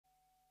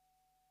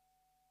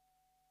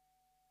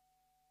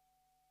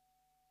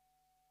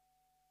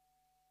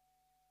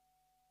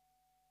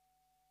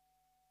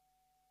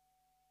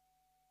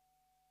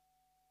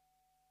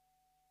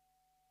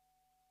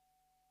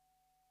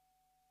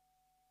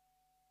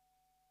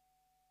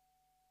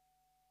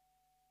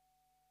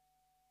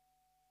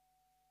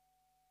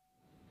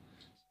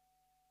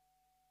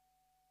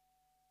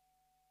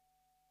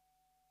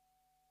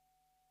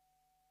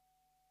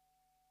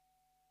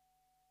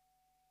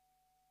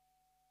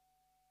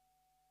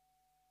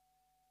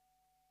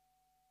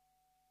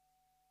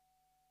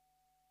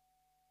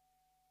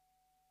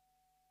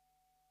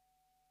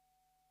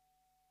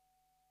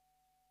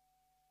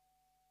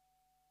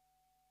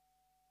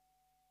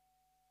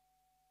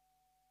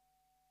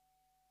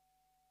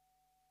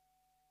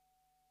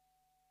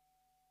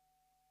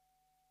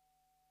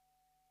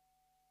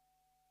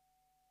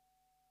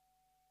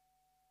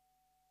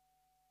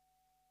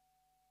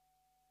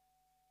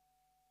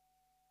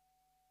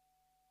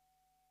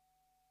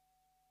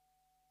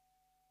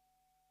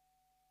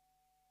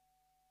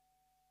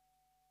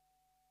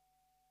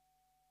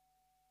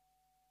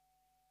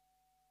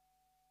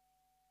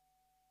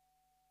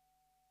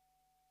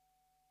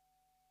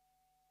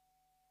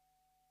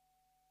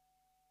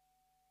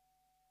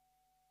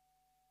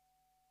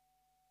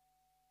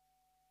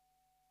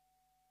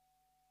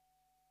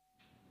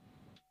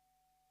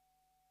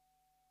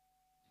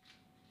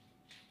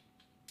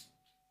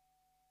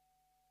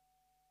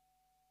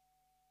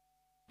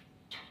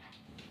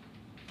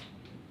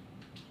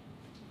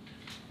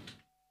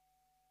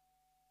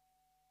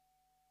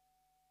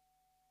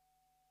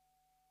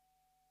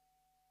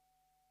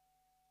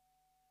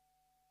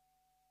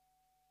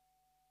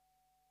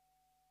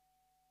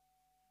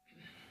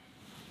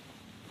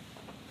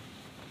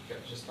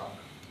just talk.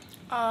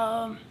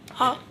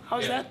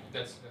 How's that?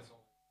 That's all.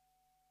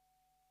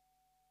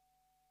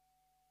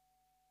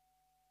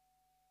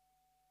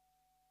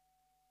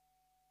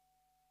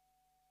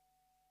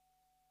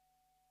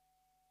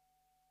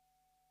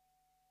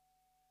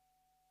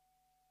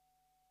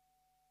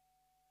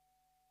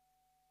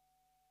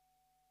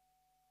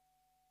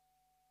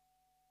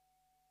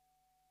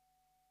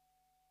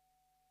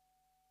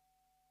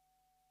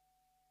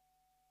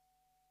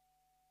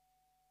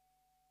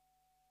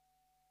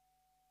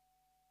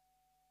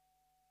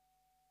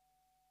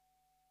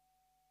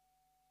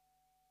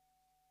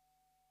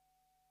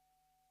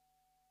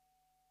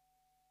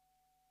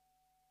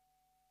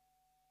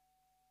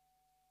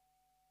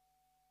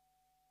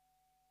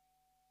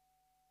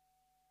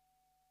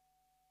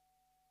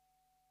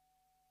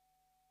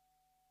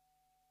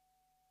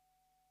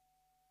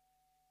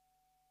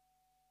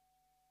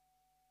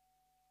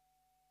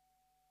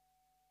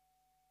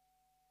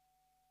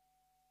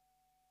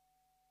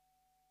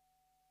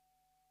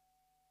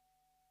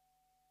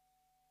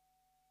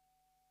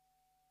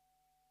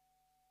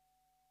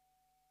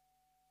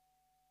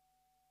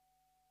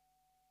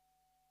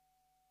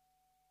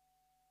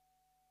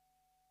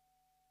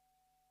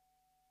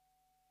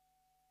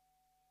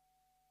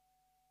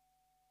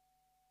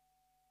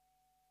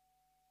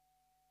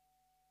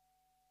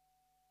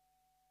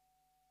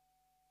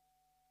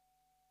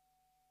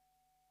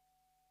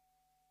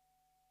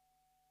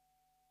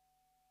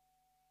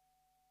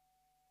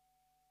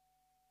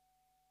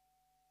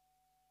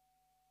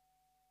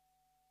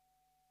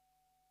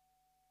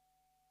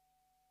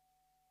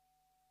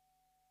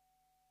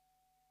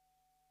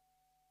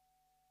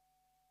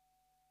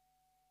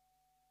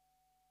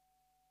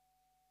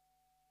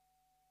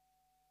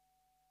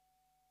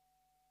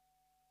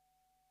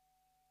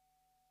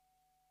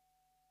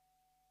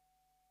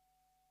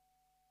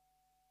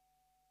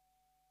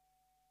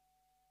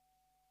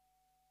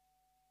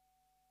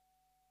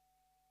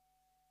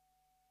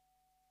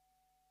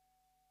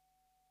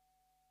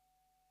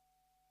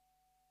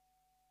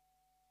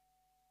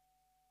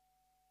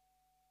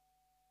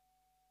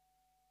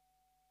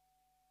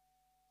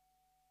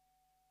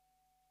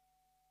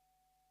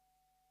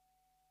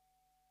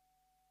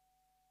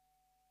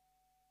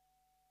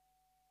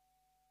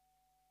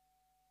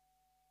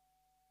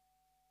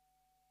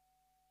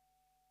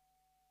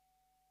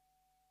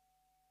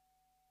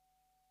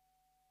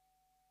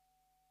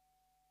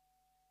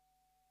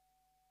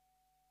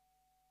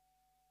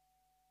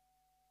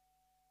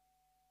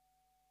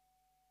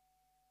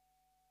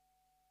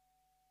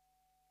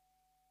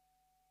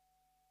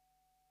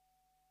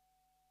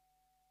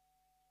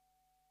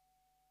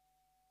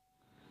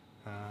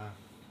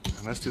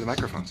 Let's do the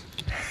microphones.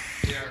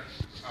 Yeah.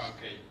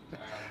 Okay.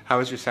 How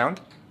is your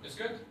sound? It's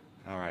good.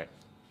 All right.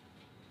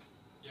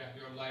 Yeah,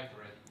 you're live,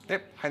 right?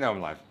 Yep, I know I'm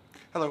live.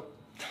 Hello.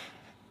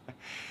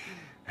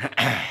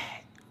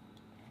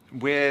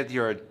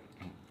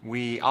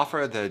 We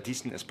offer the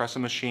Decent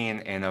Espresso machine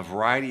in a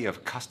variety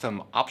of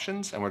custom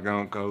options, and we're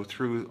going to go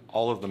through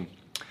all of them.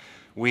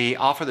 We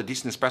offer the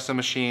Decent Espresso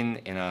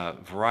machine in a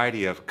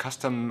variety of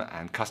custom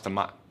and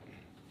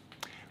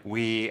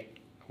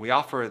we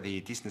offer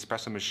the Decent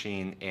Espresso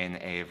machine in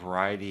a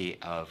variety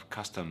of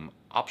custom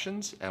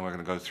options, and we're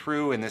going to go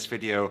through in this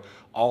video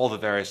all the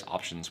various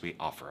options we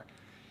offer.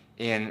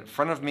 In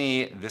front of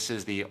me, this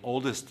is the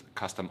oldest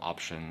custom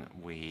option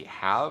we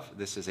have.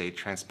 This is a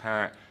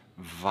transparent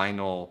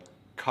vinyl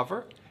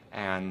cover,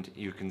 and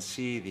you can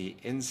see the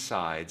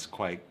insides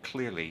quite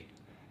clearly.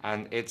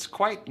 And it's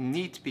quite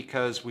neat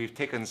because we've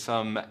taken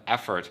some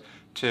effort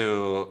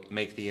to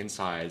make the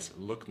insides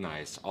look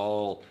nice.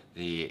 All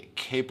the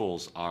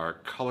cables are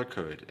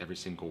color-coded. Every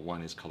single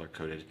one is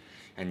color-coded,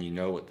 and you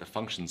know what the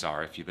functions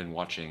are if you've been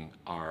watching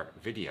our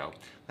video.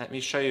 Let me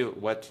show you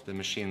what the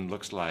machine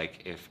looks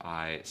like if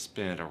I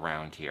spin it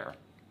around here.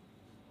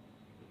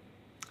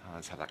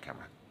 Let's have that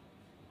camera.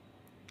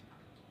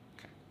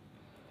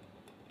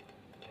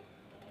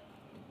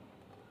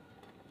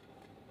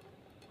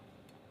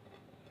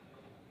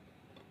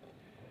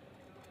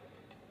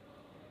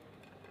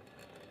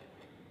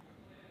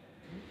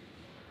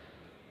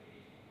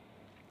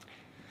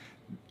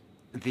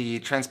 The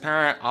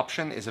transparent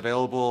option is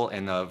available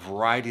in a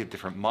variety of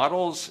different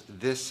models.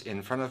 This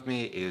in front of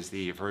me is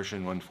the version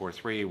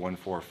 143,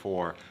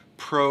 144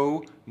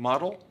 Pro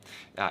model.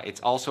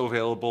 It's also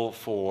available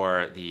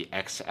for the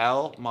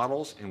XL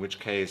models, in which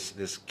case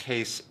this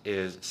case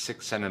is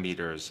 6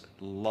 centimeters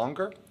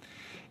longer.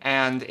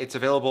 And it's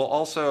available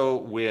also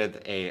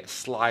with a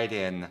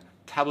slide-in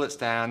tablet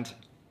stand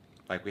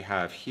like we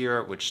have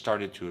here, which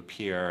started to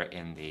appear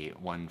in the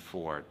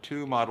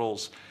 142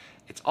 models.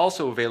 It's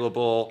also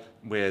available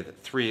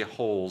with 3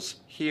 holes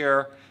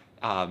here,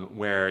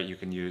 where you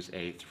can use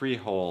a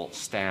 3-hole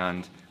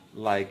stand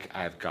like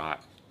I've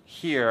got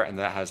here, and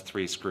that has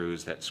 3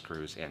 screws that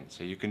screws in.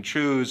 So you can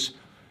choose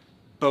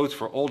both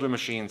for older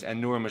machines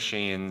and newer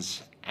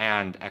machines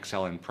and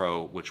XL and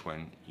Pro which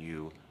one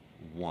you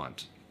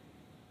want.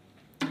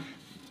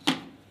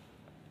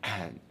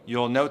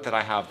 You'll note that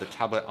I have the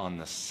tablet on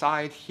the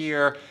side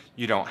here.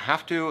 You don't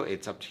have to,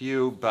 it's up to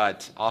you,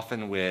 but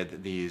often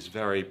with these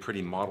very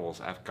pretty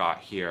models I've got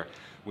here,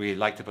 we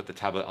like to put the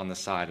tablet on the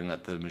side and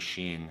let the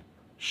machine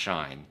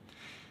shine.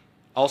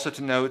 Also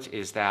to note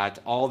is that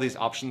all these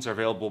options are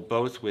available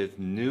both with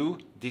new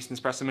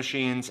Decent Espresso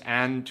machines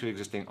and to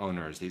existing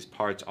owners. These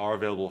parts are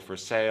available for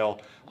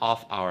sale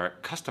off our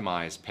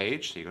Customize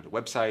page. So you go to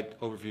website,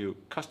 overview,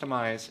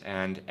 Customize,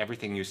 and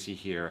everything you see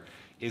here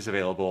is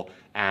available.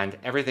 And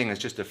everything is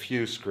just a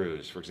few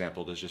screws. For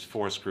example, there's just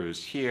 4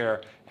 screws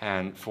here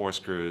and 4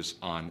 screws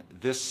on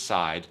this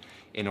side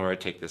in order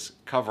to take this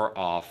cover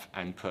off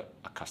and put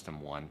a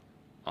custom one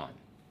on.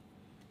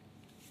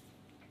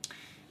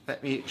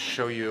 Let me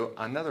show you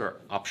another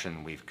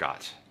option we've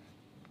got.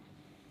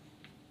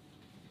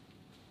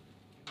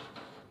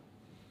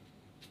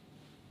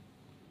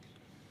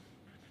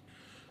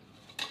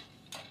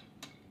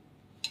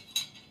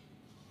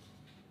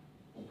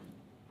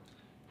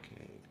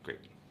 Okay, great.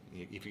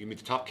 If you give me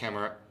the top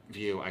camera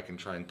view, I can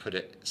try and put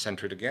it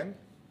centered again.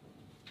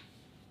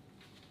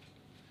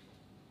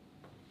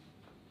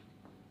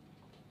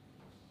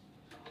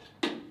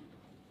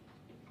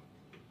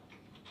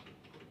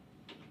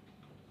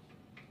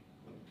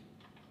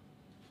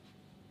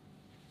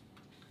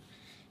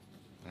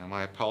 Now,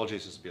 my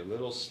apologies, this will be a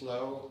little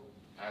slow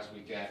as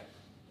we get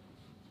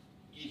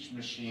each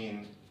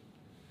machine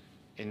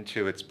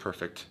into its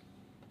perfect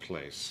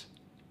place.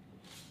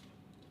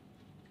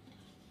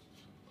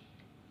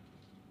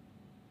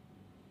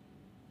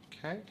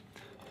 Okay,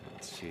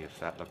 let's see if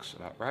that looks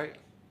about right.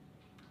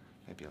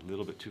 Maybe a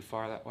little bit too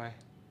far that way.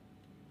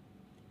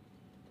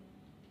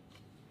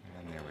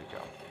 And there we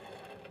go.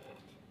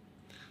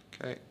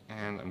 Okay,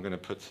 and I'm going to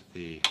put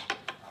the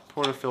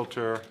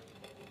portafilter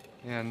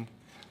in.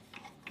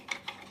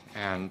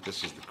 And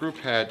this is the group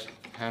head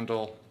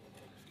handle,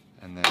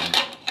 and then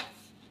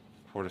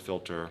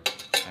portafilter,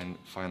 and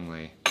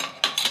finally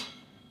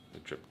the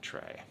drip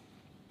tray.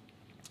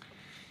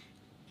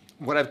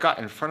 What I've got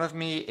in front of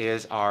me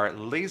is our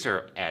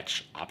laser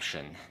etch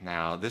option.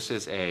 Now, this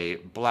is a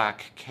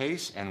black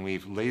case, and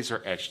we've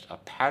laser etched a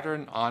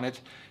pattern on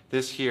it.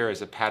 This here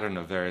is a pattern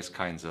of various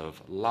kinds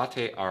of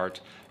latte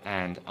art,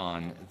 and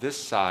on this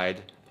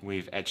side,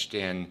 we've etched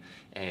in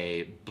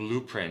a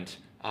blueprint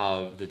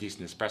of the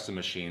Decent Espresso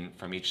machine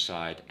from each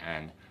side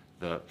and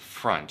the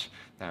front.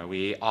 Now,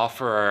 we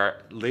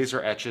offer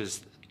laser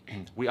etches.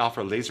 We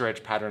offer laser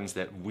etch patterns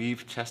that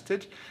we've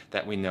tested,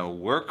 that we know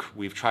work.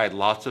 We've tried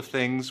lots of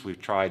things.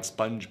 We've tried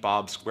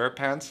SpongeBob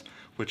SquarePants,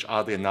 which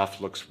oddly enough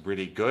looks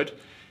really good.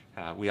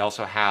 We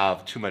also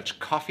have Too Much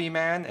Coffee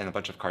Man and a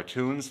bunch of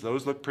cartoons.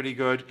 Those look pretty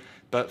good,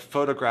 but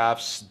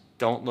photographs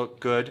don't look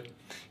good.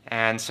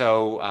 And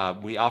so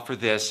we offer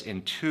this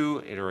in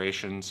 2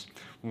 iterations.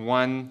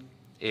 One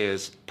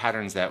is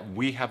patterns that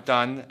we have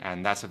done,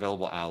 and that's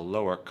available at a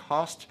lower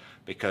cost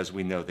because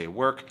we know they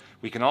work.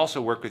 We can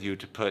also work with you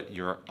to put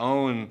your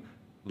own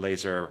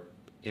laser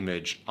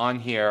image on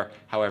here.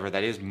 However,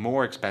 that is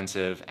more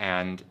expensive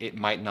and it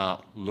might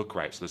not look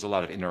right. So there's a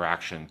lot of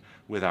interaction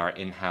with our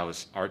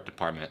in-house art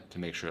department to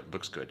make sure it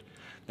looks good.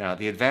 Now,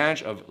 the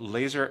advantage of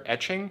laser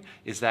etching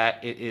is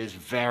that it is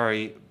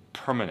very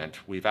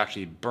permanent. We've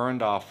actually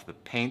burned off the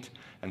paint,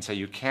 and so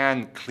you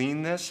can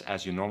clean this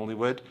as you normally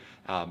would,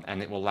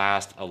 and it will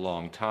last a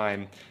long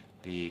time.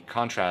 The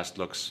contrast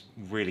looks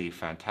really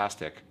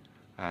fantastic,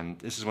 and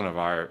this is one of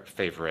our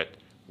favorite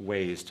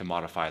ways to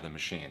modify the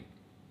machine.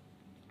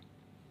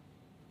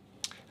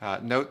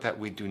 Note that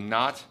we do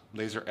not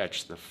laser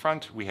etch the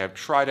front. We have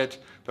tried it,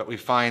 but we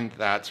find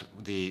that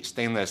the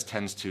stainless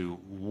tends to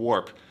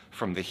warp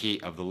from the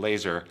heat of the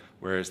laser,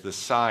 whereas the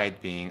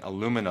side, being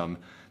aluminum,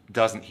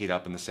 doesn't heat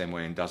up in the same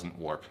way and doesn't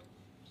warp.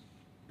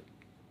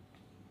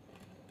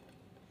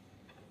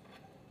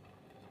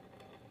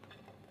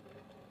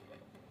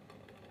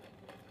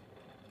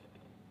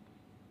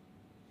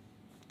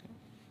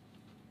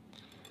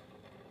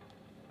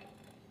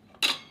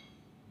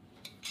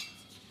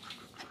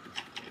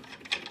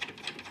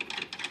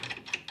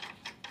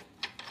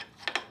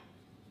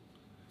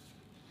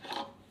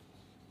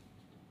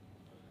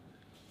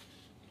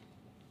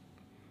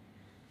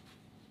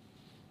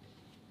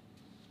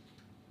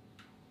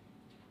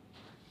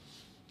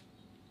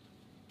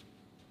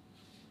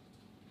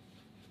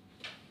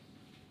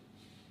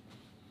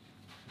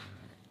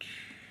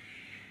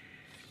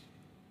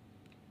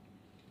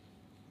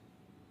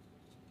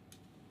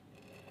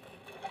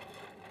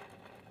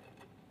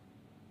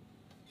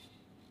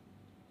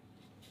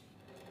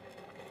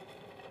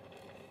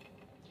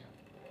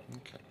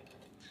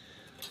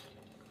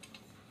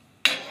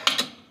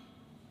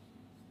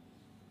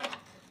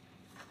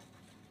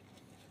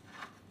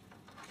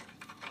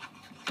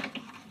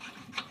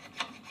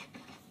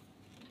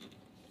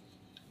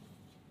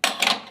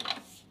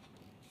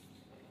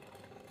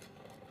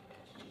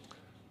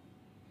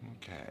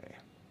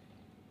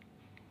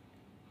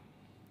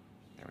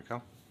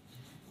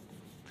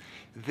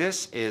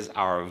 This is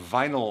our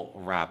vinyl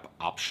wrap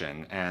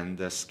option, and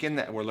the skin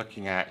that we're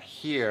looking at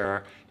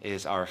here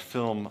is our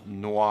film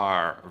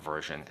noir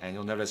version. And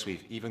you'll notice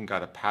we've even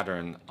got a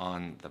pattern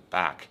on the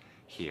back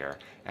here.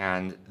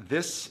 And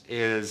this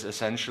is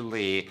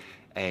essentially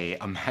a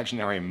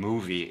imaginary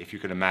movie, if you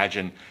could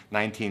imagine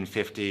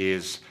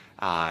 1950s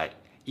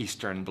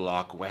Eastern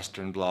Bloc,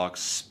 Western Bloc,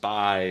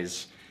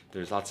 spies.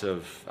 There's lots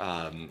of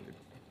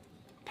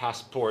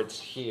passports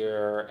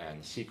here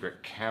and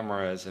secret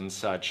cameras and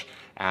such,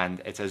 and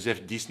it's as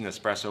if Decent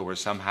Espresso were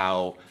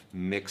somehow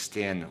mixed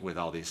in with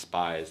all these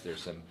spies.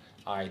 There's some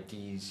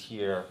IDs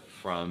here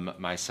from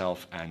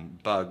myself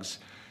and Bugs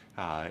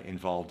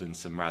involved in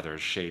some rather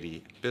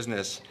shady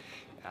business.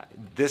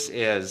 This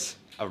is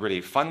a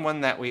really fun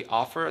one that we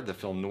offer, the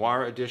Film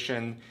Noir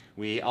edition.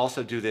 We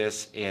also do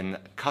this in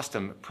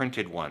custom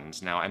printed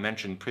ones. Now, I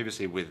mentioned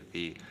previously with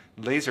the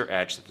laser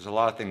etch that there's a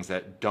lot of things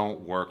that don't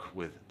work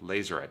with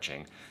laser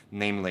etching.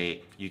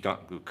 Namely, you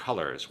don't do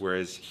colors.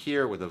 Whereas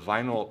here with a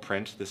vinyl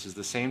print, this is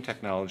the same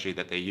technology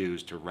that they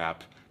use to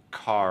wrap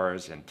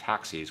cars and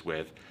taxis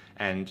with.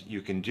 And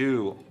you can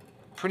do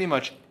pretty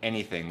much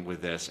anything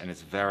with this, and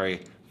it's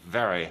very,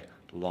 very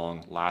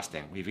long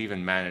lasting. We've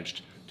even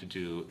managed to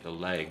do the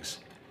legs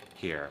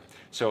here.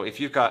 So if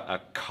you've got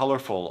a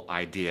colorful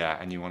idea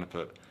and you want to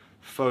put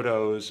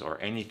photos or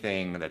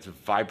anything that's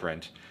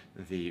vibrant,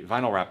 the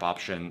vinyl wrap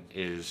option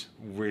is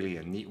really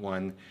a neat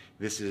one.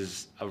 This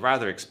is a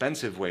rather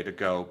expensive way to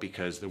go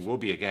because there will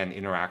be, again,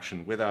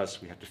 interaction with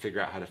us. We have to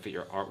figure out how to fit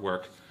your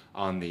artwork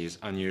on these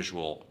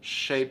unusual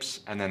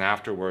shapes, and then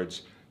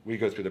afterwards we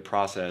go through the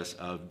process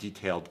of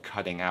detailed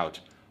cutting out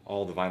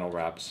all the vinyl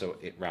wraps so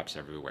it wraps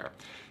everywhere.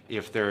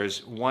 If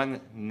there's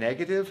one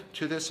negative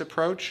to this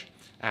approach,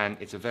 and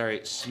it's a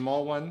very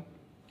small one,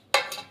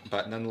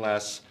 but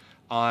nonetheless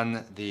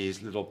on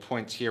these little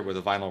points here where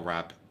the vinyl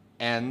wrap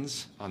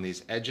ends on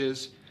these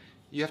edges,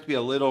 you have to be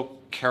a little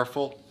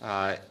careful.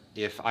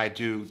 If I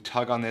do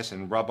tug on this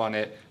and rub on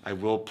it, I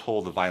will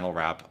pull the vinyl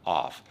wrap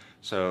off.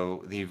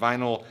 So the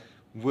vinyl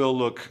will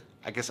look,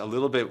 I guess, a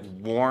little bit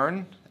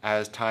worn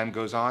as time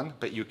goes on,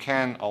 but you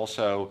can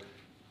also,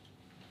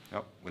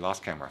 oh, we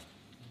lost camera.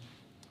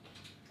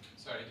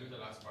 Sorry, do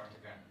the last part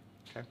again.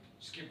 Okay.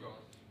 Just keep going.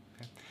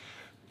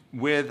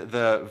 With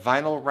the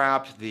vinyl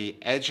wrap, the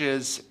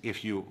edges,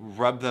 if you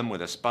rub them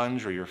with a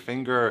sponge or your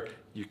finger,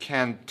 you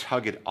can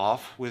tug it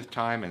off with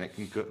time and it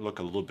can look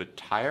a little bit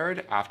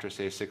tired after,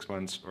 say, 6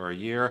 months or a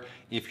year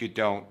if you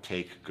don't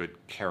take good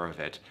care of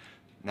it.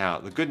 Now,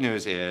 the good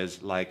news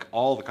is, like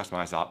all the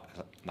customized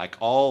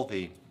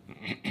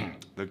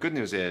the good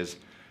news is,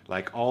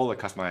 like all the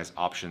customized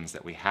options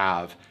that we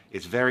have,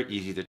 it's very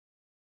easy to.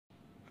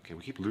 Okay,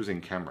 we keep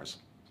losing cameras.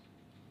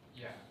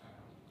 Yeah, I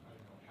don't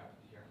know what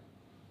happened here.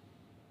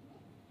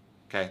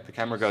 Okay, the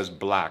camera goes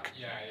black.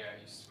 Yeah,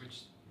 you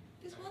switched.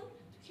 This one,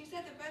 she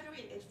said the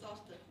battery is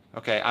exhausted.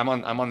 Okay, I'm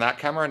on that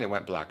camera and it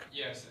went black.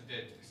 Yes, it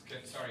did.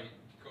 Sorry,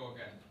 go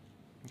again.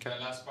 Okay.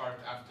 The last part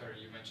after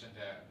you mentioned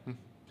the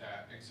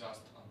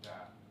exhaust on the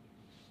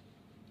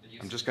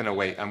I'm just gonna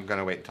wait. I'm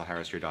gonna wait until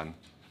Harris, you're done.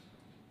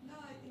 No,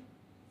 I didn't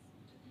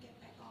get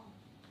back on.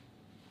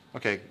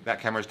 Okay, that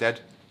camera's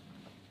dead.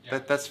 Yeah.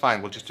 That's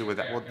fine. We'll just do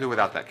Okay, we'll okay. do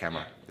without that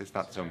camera. Yeah, It's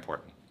not it's so okay.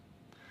 important.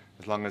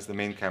 As long as the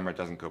main camera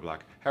doesn't go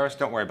black. Harris,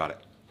 don't worry about it.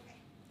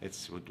 Okay.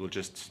 We'll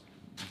just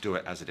do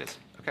it as it is.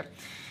 Okay.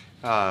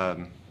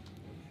 All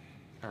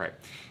right.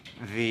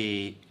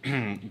 The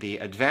the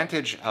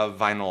advantage of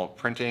vinyl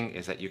printing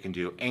is that you can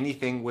do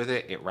anything with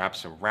it. It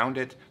wraps around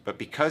it, but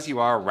because you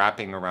are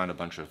wrapping around a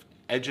bunch of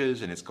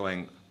edges and it's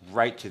going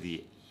right to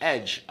the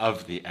edge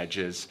of the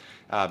edges,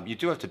 you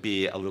do have to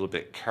be a little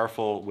bit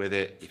careful with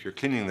it. If you're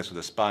cleaning this with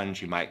a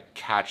sponge, you might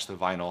catch the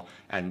vinyl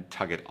and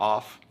tug it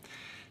off.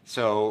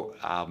 So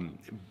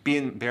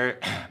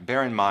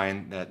bear in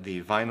mind that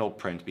the vinyl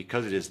print,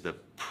 because it is the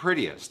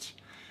prettiest,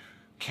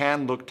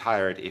 can look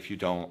tired if you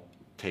don't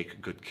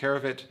take good care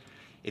of it.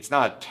 It's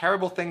not a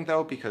terrible thing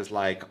though, because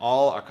like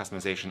all our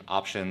customization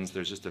options,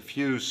 there's just a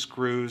few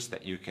screws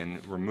that you can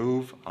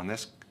remove. On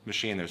this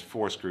machine, there's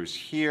 4 screws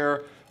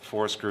here,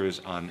 4 screws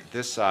on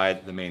this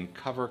side. The main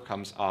cover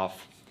comes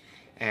off.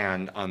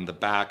 And on the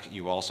back,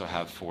 you also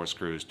have 4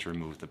 screws to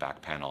remove the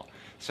back panel.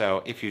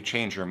 So if you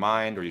change your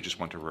mind or you just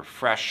want to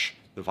refresh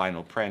the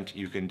vinyl print,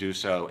 you can do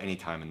so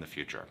anytime in the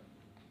future.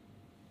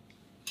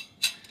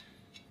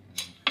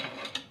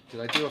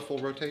 Did I do a full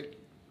rotate?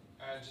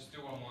 Just do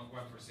one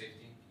for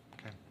safety.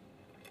 Okay.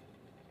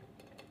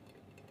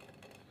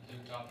 Do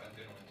top and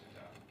then one to the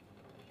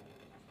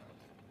front.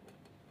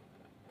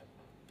 Okay,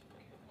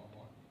 one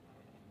more.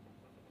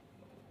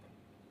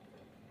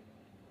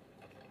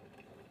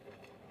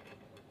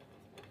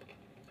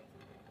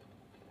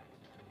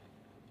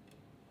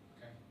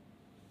 Okay.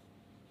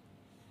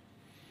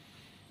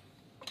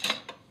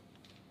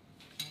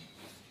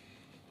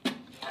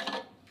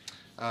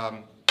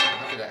 I'm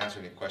happy to answer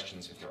any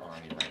questions if there are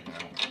any right now.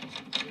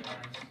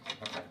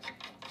 Okay.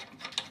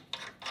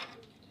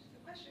 Just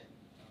a question.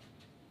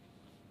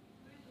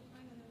 Where to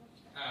find on the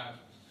website?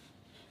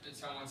 If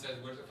someone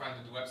says where to find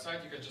the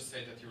website, you can just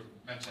say that you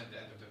mentioned at the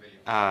end of the video.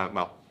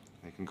 Well,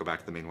 You can go back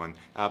to the main one.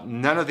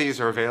 None of these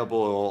are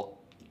available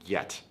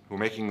yet. We're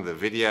making the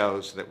video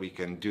so that we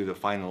can do the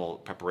final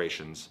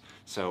preparations.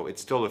 So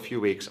it's still a few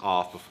weeks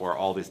off before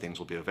all these things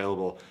will be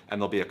available, and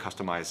there'll be a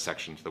customized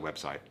section to the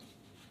website.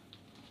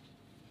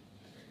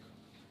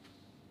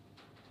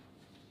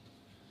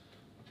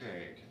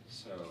 Okay,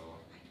 so...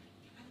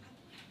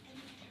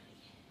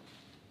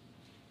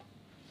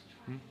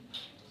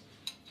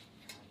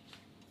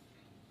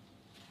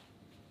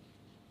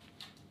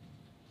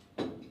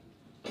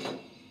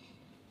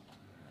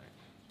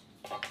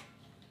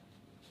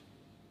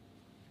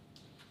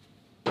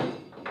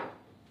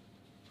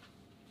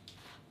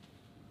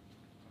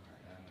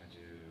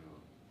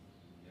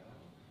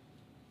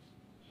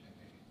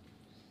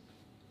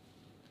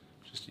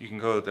 You can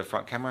go to the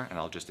front camera and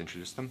I'll just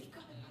introduce them.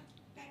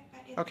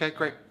 Okay,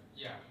 great.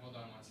 Yeah, hold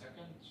on 1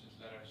 second. Just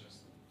let us just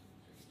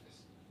fix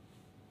this.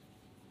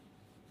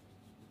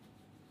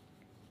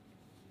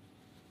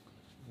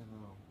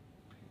 Yellow,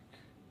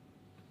 pink.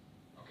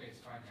 Okay,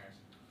 it's fine, Harris.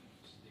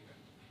 Just leave it.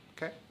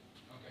 Okay.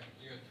 Okay,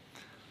 you're good.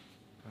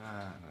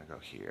 I'm going to go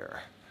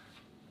here.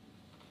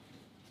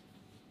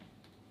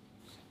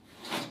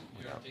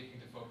 You're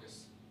taking the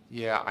focus.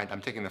 Yeah,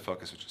 I'm taking the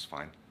focus, which is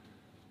fine.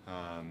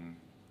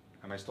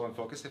 Am I still in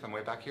focus if I'm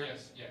way back here?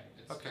 Yes, yeah,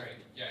 it's okay. great.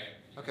 Yeah,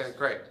 yeah. Okay,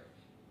 great.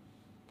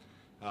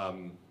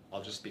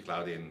 I'll just speak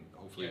loudly and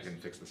hopefully yes. you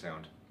can fix the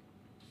sound.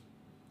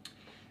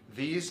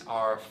 These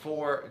are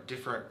 4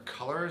 different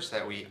colors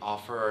that we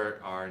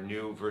offer our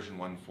new version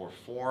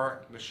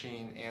 144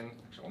 machine in.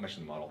 Actually, I'll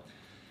mention the model.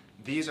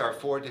 These are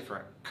 4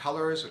 different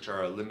colors, which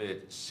are a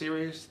limited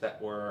series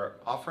that we're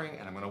offering,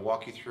 and I'm going to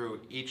walk you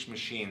through each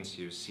machine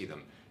so you see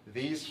them.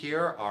 These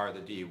here are the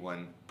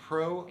D1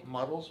 Pro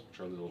models, which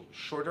are a little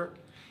shorter.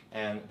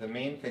 And the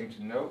main thing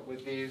to note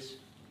with these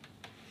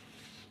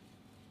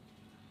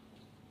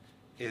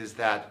is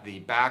that the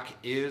back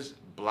is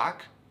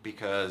black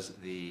because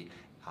the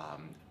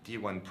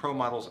D1 Pro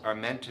models are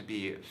meant to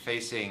be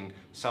facing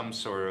some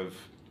sort of,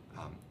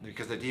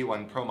 because the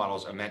D1 Pro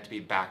models are meant to be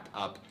backed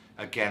up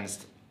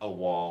against a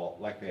wall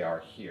like they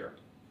are here.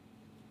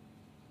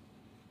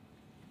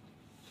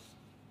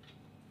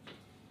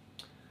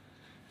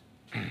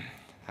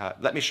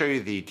 Let me show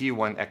you the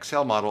D1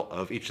 XL model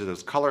of each of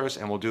those colors,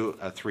 and we'll do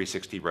a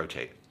 360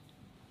 rotate.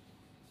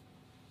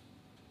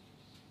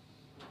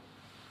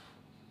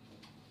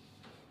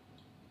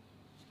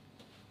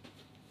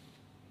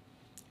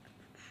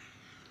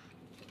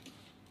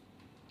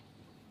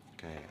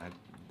 Okay,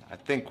 I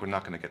think we're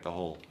not going to get the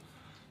whole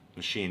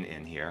machine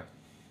in here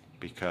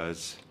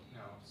because... No,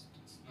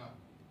 it's not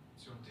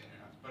zoomed in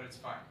enough, but it's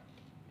fine.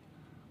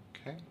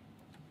 Okay.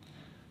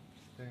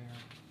 There.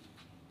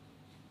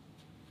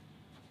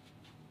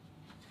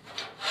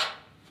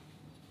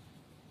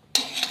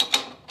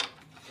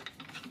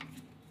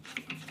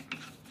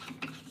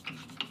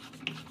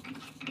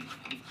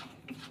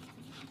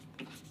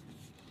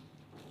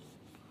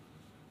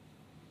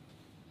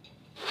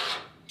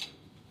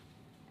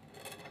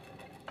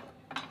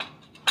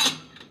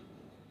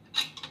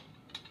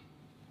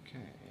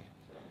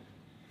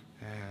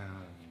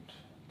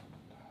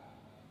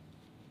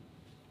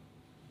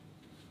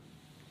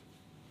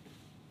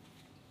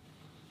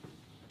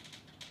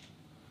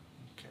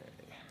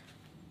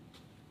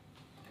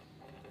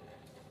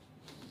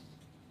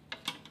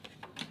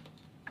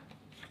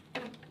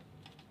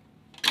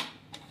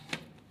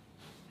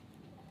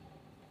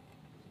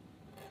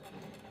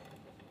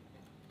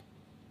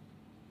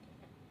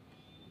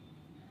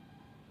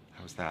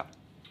 How's that?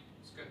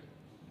 It's good.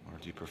 Or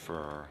do you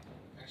prefer...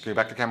 Actually, Can you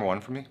back to camera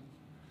 1 for me?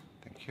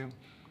 Thank you.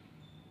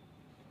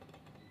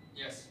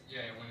 Yes,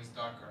 yeah, when it's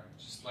darker,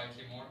 just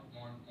slightly more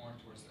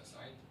towards the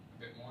side,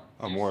 a bit more.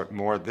 Oh, yes.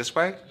 more this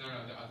way? No,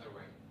 the other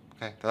way.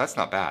 Okay, that's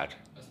not bad.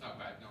 That's not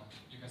bad, no.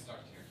 You can start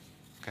here.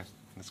 Okay,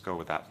 let's go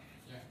with that.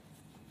 Yeah.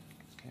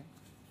 Okay.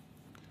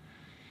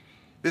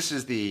 This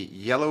is the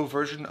yellow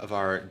version of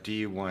our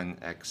D1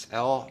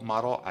 XL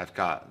model. I've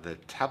got the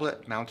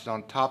tablet mounted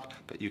on top,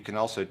 but you can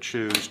also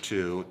choose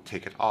to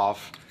take it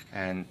off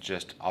and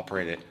just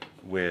operate it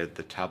with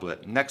the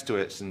tablet next to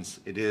it since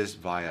it is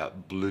via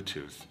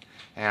Bluetooth.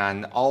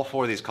 And all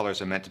 4 of these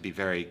colors are meant to be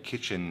very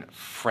kitchen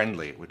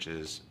friendly, which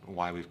is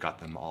why we've got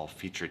them all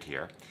featured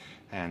here.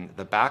 And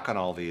the back on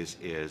all these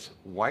is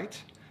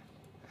white,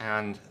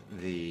 and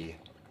the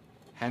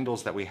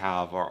handles that we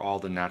have are all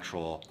the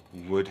natural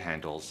wood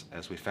handles,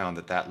 as we found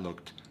that that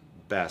looked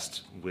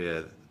best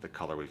with the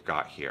color we've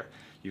got here.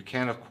 You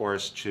can, of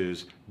course,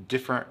 choose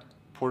different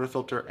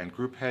portafilter and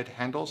group head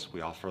handles.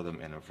 We offer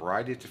them in a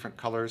variety of different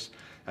colors,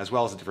 as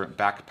well as a different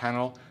back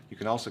panel. You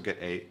can also get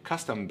a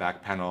custom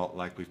back panel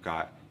like we've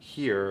got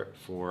here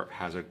for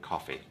Hazard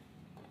Coffee.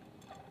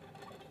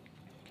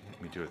 Okay,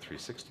 let me do a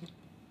 360.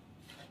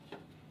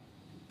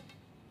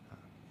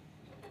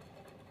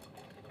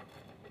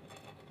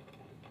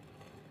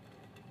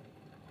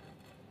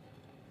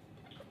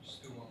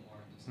 Just do one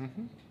more.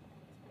 Mm-hmm.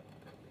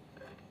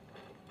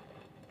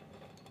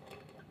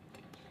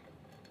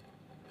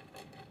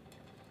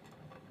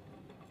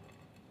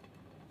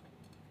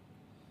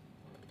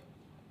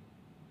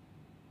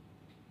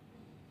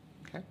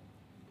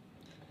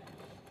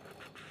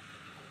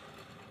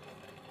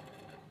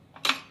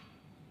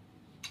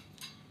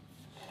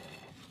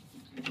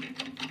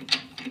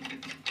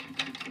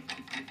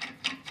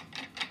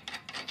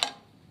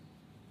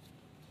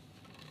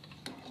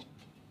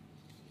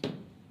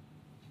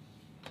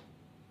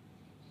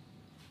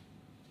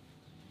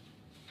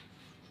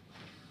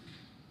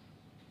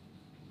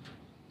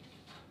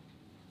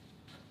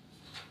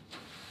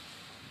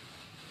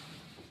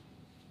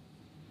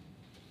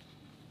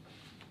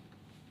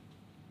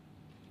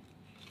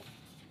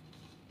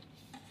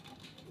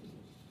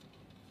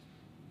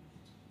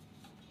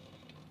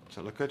 Does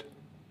it look good?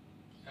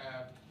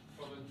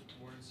 Pull it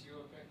towards you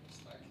a bit,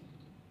 slightly.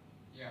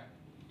 Yeah,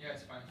 yeah,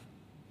 it's fine.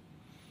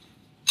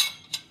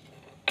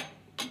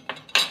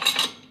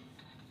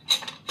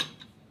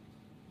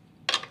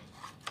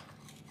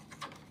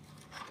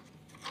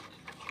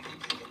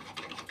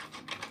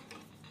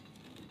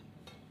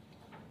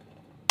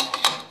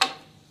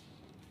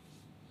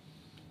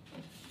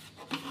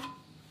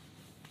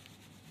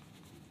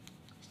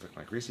 Stick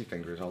my greasy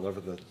fingers all over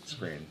the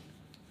screen.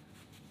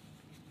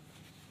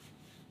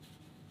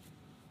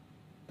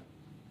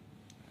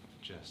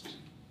 Just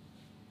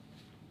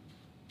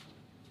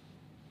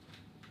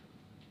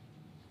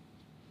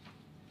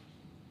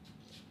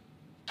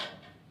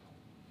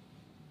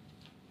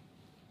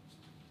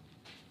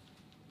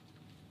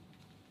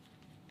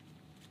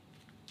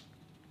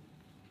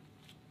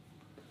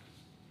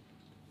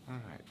all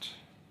right.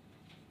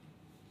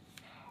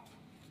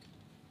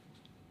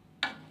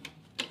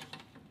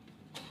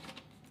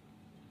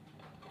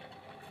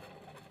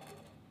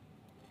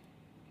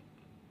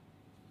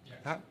 Yeah.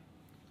 That.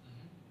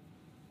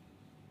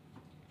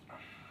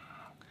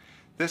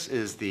 This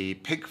is the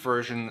PIG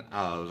version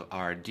of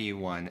our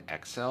D1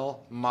 XL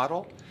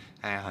model,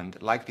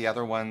 and like the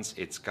other ones,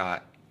 it's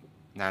got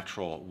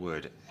natural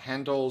wood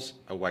handles,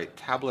 a white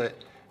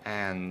tablet,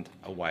 and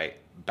a white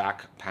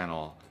back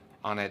panel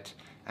on it.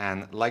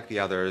 And like the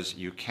others,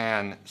 you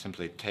can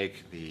simply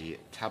take the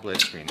tablet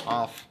screen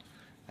off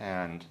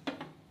and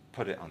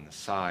put it on the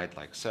side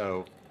like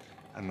so,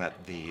 and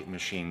let the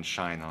machine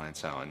shine on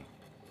its own.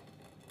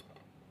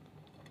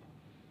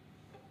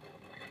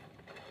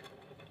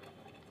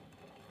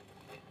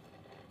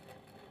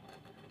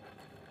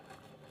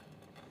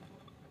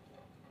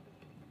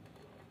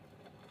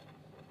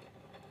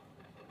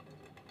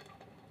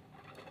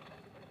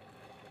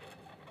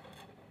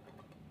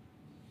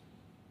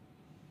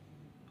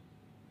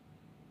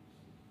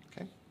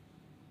 Okay.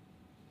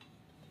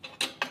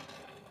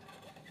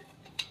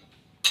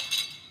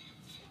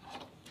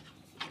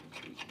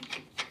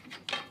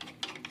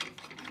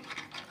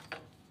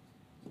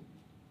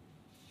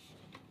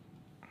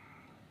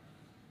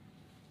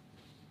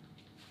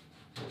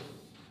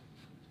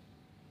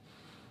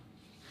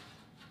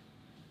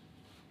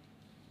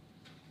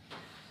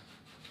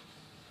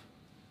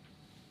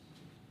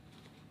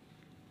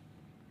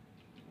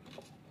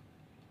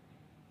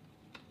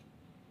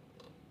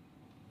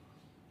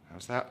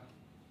 How's that?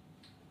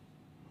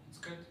 It's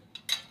good.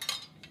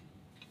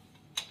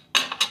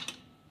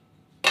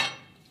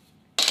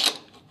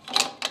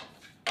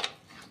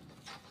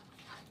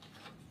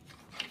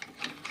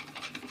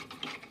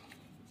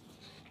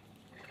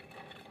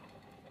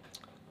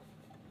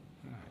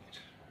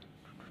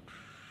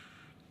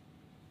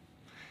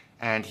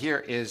 And here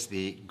is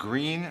the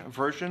green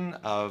version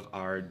of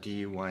our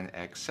D1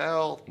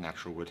 XL,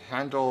 natural wood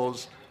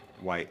handles,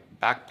 white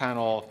back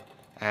panel,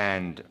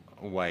 and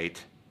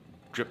white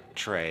drip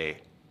tray.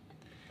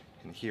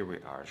 And here we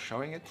are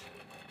showing it.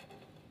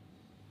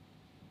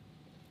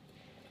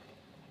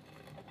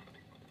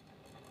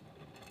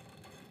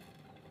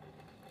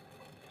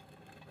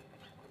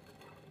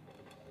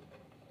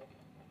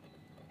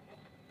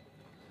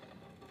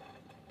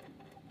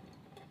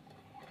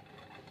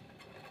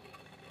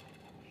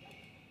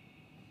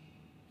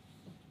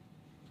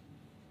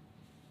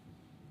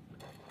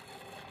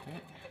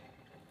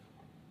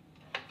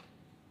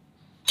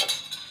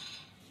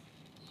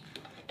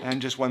 And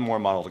just one more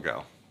model to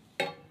go.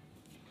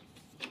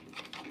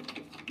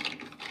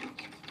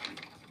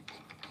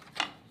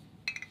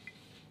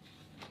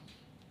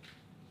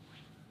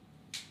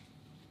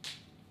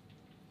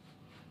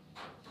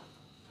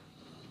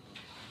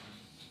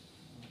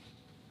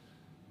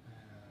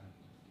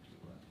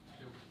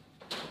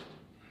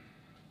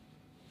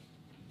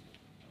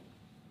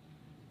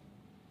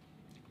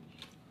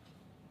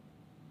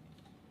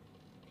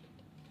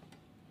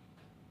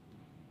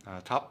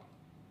 Top.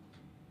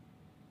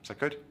 Is that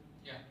good?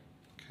 Yeah.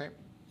 Okay.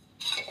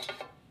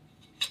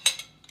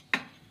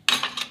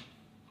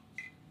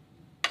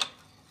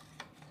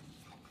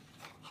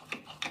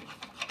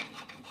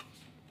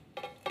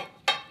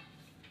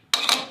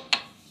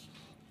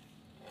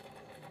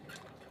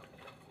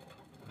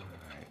 All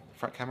right.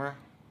 Front camera,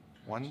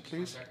 one, Just please.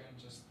 1 second,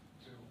 just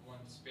do one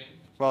spin.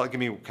 Well, give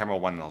me camera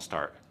one and I'll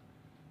start.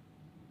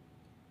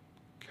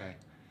 Okay.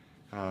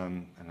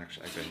 And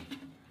actually, I've been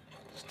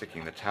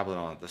sticking the tablet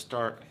on at the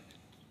start.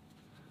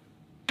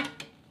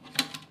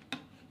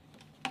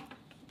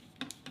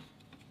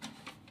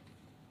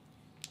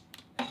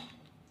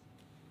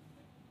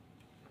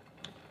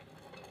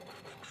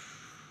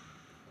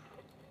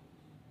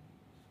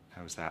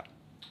 How's that?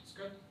 It's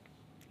good.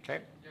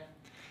 Okay. Yeah.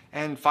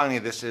 And finally,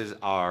 this is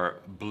our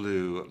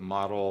blue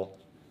model.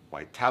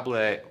 White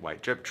tablet,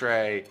 white drip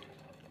tray,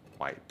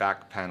 white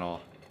back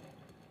panel,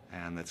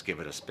 and let's give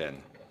it a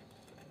spin.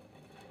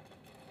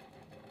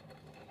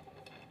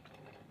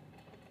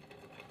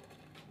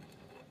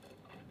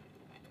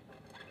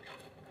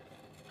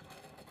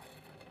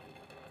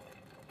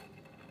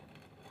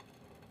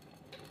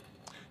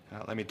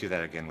 Let me do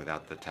that again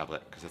without the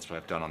tablet, because that's what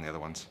I've done on the other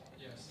ones.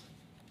 Yes.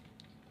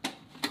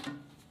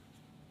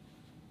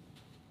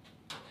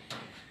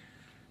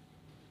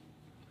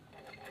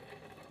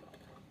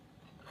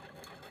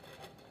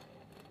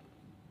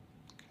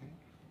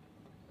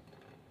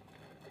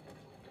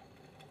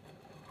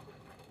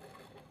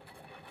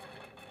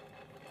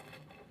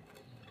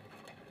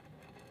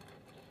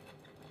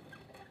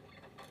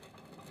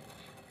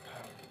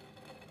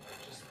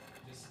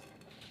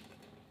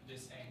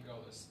 this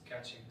angle is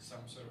catching some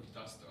sort of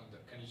dust on the,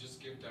 can you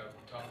just give the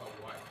top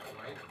a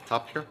wipe?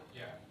 Top here?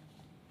 Yeah.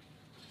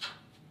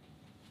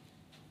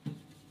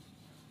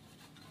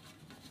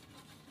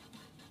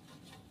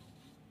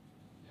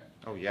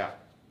 Oh yeah,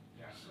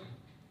 Yeah.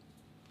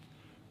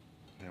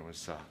 there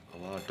was a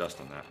lot of dust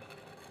on that.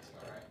 It's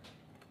all right.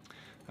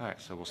 All right,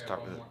 so we'll Okay,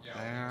 start one with more. it Yeah,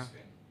 one there. more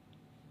spin.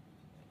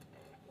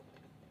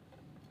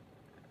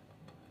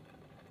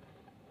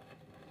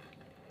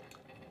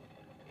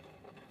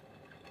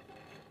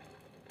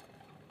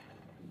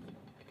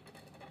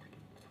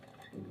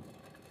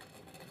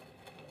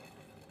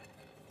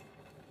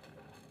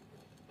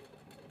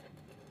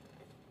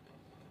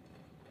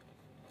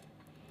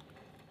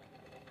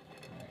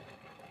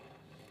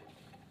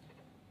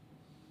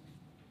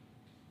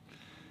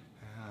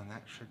 And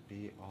that should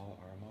be all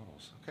our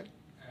models. Okay.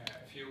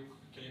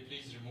 Can you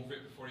please remove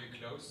it before you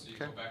close so you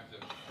Okay. go back to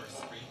the first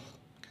screen?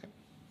 Okay.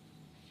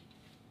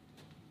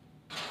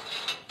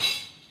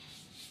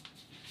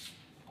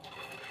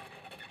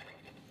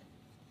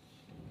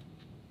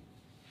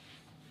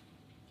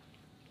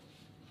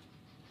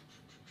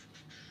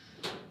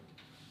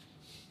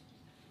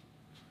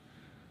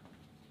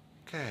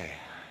 Okay.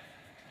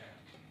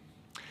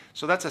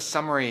 So that's a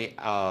summary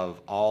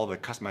of all the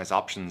customized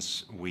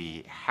options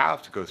we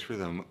have. To go through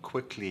them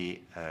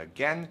quickly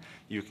again,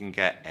 you can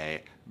get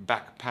a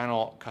back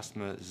panel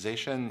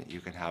customization,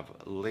 you can have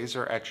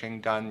laser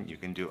etching done, you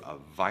can do a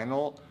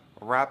vinyl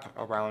wrap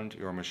around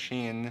your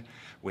machine,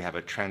 we have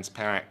a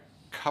transparent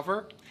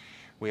cover,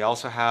 we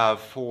also have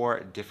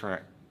 4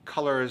 different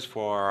colors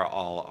for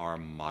all our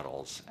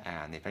models,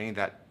 and if any of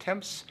that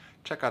tempts,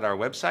 check out our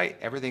website.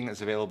 Everything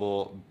is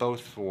available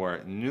both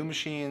for new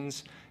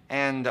machines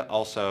and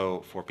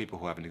also for people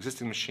who have an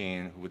existing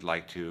machine who would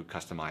like to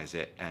customize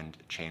it and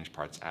change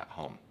parts at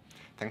home.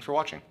 Thanks for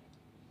watching.